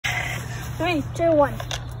3, 2, 1.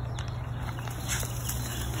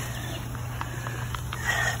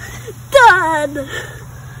 Done!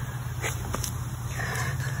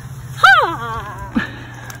 Ha!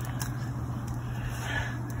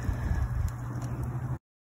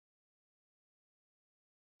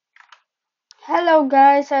 Hello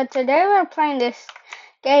guys, so today we're playing this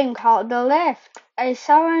game called The Lift. I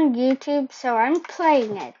saw it on YouTube, so I'm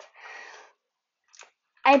playing it.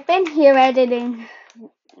 I've been here editing,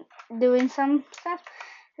 doing some stuff.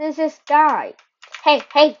 There's this guy. Hey,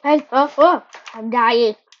 oh, I'm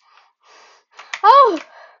dying. Oh,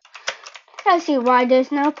 I see why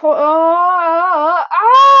there's no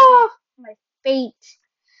my feet.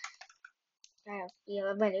 I don't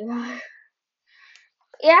feel it anymore.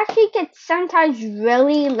 It actually gets sometimes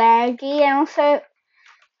really laggy, and also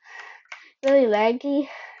really laggy.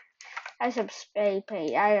 I have some spray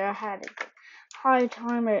paint. I don't know how to get hard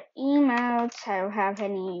time or emotes. I don't have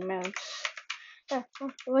any emotes.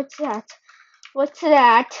 What's that? What's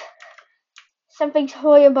that? Something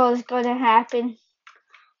horrible is gonna happen.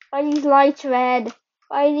 Why are these lights red?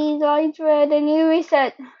 Why are these lights red? And you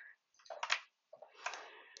reset.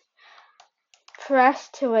 Press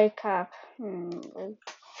to wake up.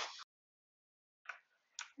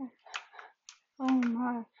 Oh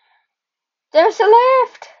my. There's a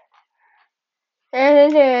lift! There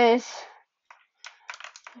it is.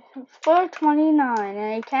 429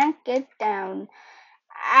 and I can't get down.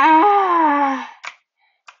 Ah!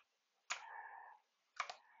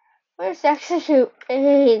 Where's the execute?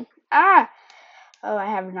 Ah! Oh, I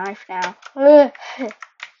have a knife now.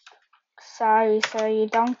 Sorry, sir, you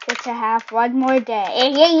don't get to have one more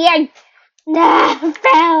day. Nah,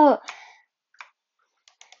 fell!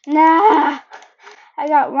 Nah! I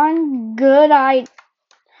got one good eye.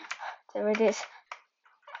 There it is.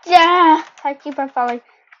 Yeah! I keep on falling.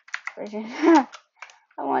 I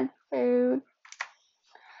want food.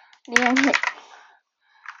 Damn it.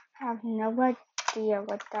 I have no idea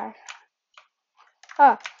what that.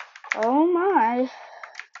 Oh my.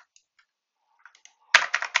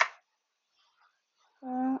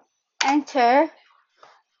 Enter.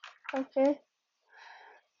 Okay.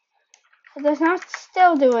 It does not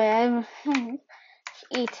still do it.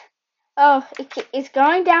 Eat. Oh, it's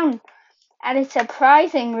going down at a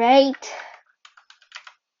surprising rate.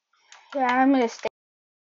 Yeah, I'm gonna stay.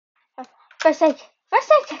 First aid.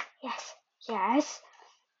 Yes.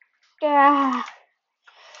 Yeah.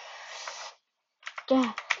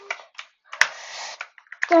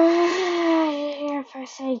 Here,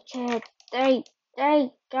 first aid kit. They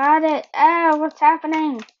got it. Oh, what's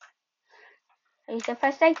happening? Use the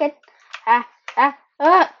first aid kit.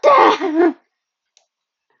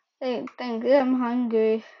 They think I'm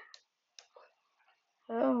hungry.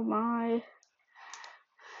 Oh my.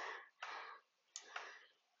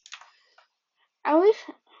 I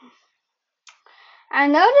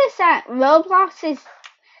noticed that Roblox is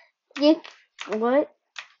what?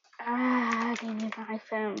 I need my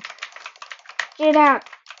phone. Get out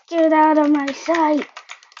of my sight.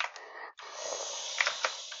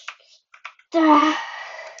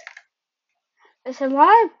 There's a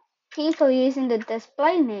lot of people using the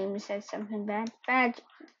display name says something bad. I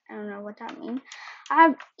don't know what that means. I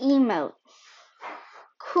have emote.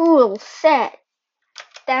 Cool set.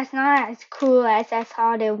 That's not as cool as I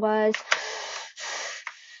thought it was.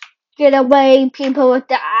 Get away, people with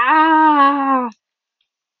the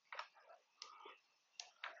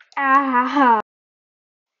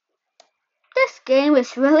This game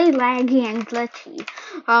is really laggy and glitchy.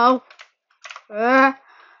 Oh. What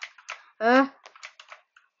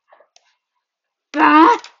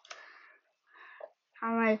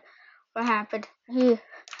happened?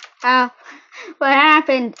 What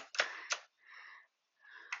happened?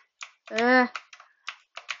 Okay,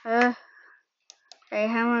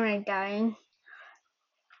 how am I dying?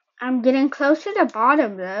 I'm getting close to the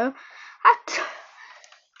bottom though. That's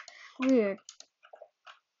weird.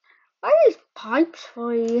 What are these pipes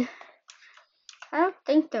for you? I don't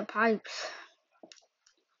think they're pipes.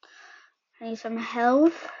 I need some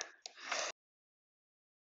health.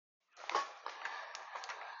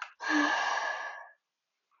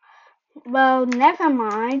 Well, never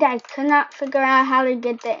mind. I could not figure out how to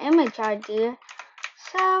get the image idea.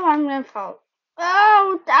 So I'm gonna fall.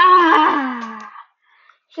 Oh,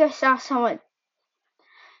 Just saw someone.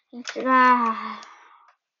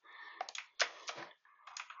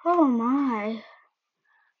 Oh my.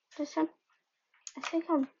 I think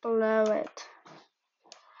I'm below it.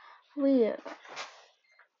 Weird.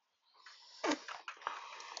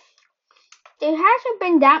 There hasn't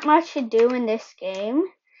been that much to do in this game.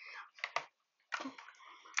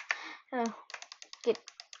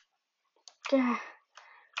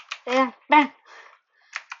 Yeah, bang.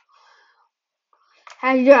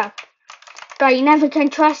 Heads up. But you never can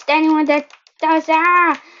trust anyone that does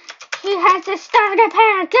that. He has a starter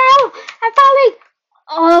pack. No! I'm falling!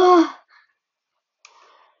 Oh!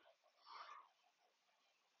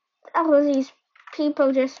 All of these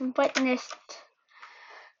people just witnessed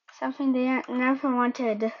something they never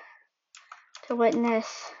wanted to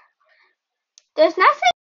witness. There's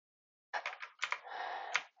nothing.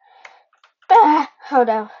 Hold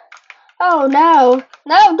on. Oh no.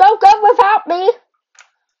 No, don't go without me.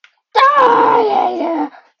 Die!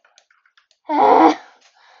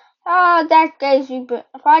 Oh, that gave you.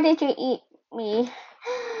 Why did you eat me?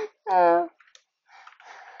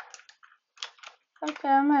 Okay,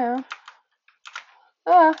 I'm out.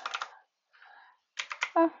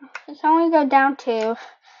 It's only go down to.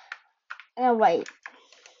 Oh, wait.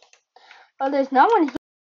 Oh, there's no one here.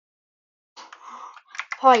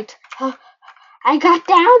 Point. Oh, I got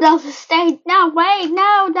down off the stage. No, wait,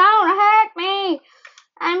 no, don't hurt me.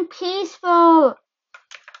 I'm peaceful.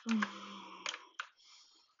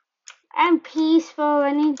 I'm peaceful.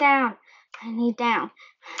 I need down. I need down.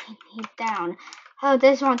 I need down. Oh,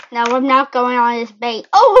 this one. No, I'm not going on this bait.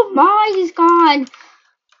 Oh my, he's gone.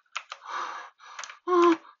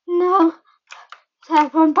 Oh, no.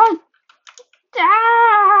 That one bite.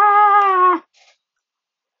 Ah!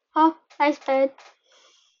 Oh, nice bed.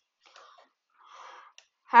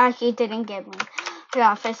 Ah, he didn't get me. The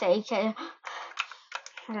office AK.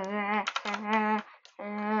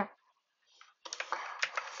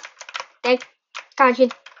 They got you.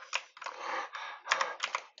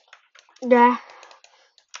 Yeah.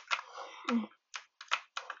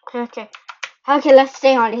 Okay. Okay, let's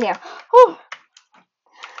stay on here. Whew.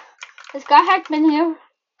 This guy has been here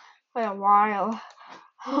for a while.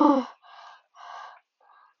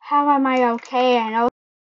 How am I okay? I know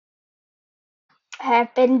I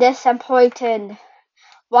have been disappointed.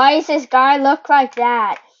 Why does this guy look like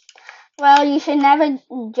that? Well, you should never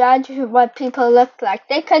judge what people look like.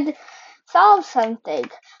 They could solve something.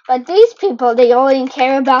 But these people, they only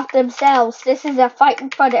care about themselves. This is a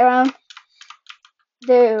fight for their own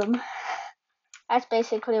doom. That's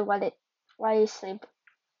basically why you sleep.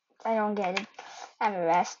 I don't get it. Have a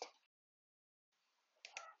rest.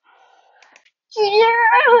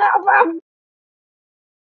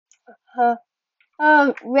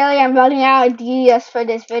 Oh, really? I'm running out of ideas for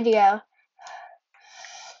this video.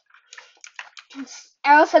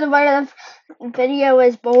 Also, the word of video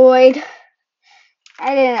is void.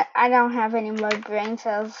 I don't have any more brain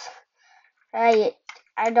cells. I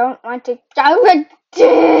don't want to go with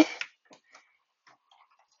this.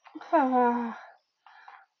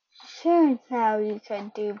 Sure, now you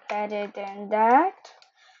can do better than that.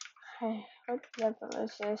 Okay, what level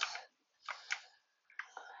is this?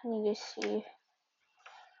 I need to see.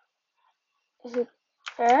 Is it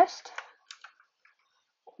first?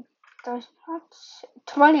 Does not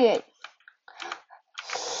 28.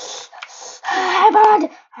 I'm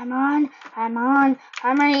on.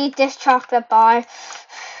 I'm gonna eat this chocolate bar.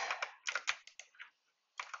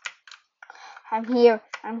 I'm here.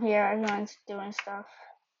 Everyone's doing stuff.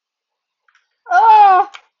 Oh!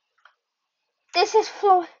 This is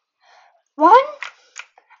floor 1?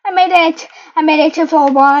 I made it to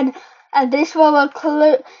floor 1. And this will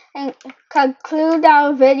conclude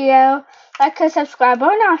our video. Like and subscribe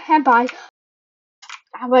or not. And bye.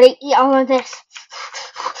 I'm gonna eat all of this.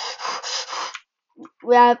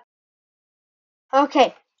 Yeah.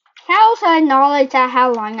 Okay. Can I also acknowledge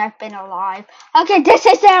how long I've been alive? Okay, this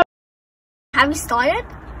is it. Have we started?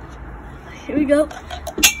 Here we go.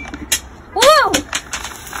 Whoa!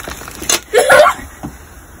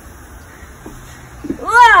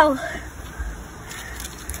 Wow!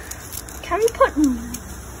 Can we put...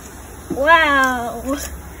 Wow!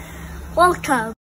 Welcome.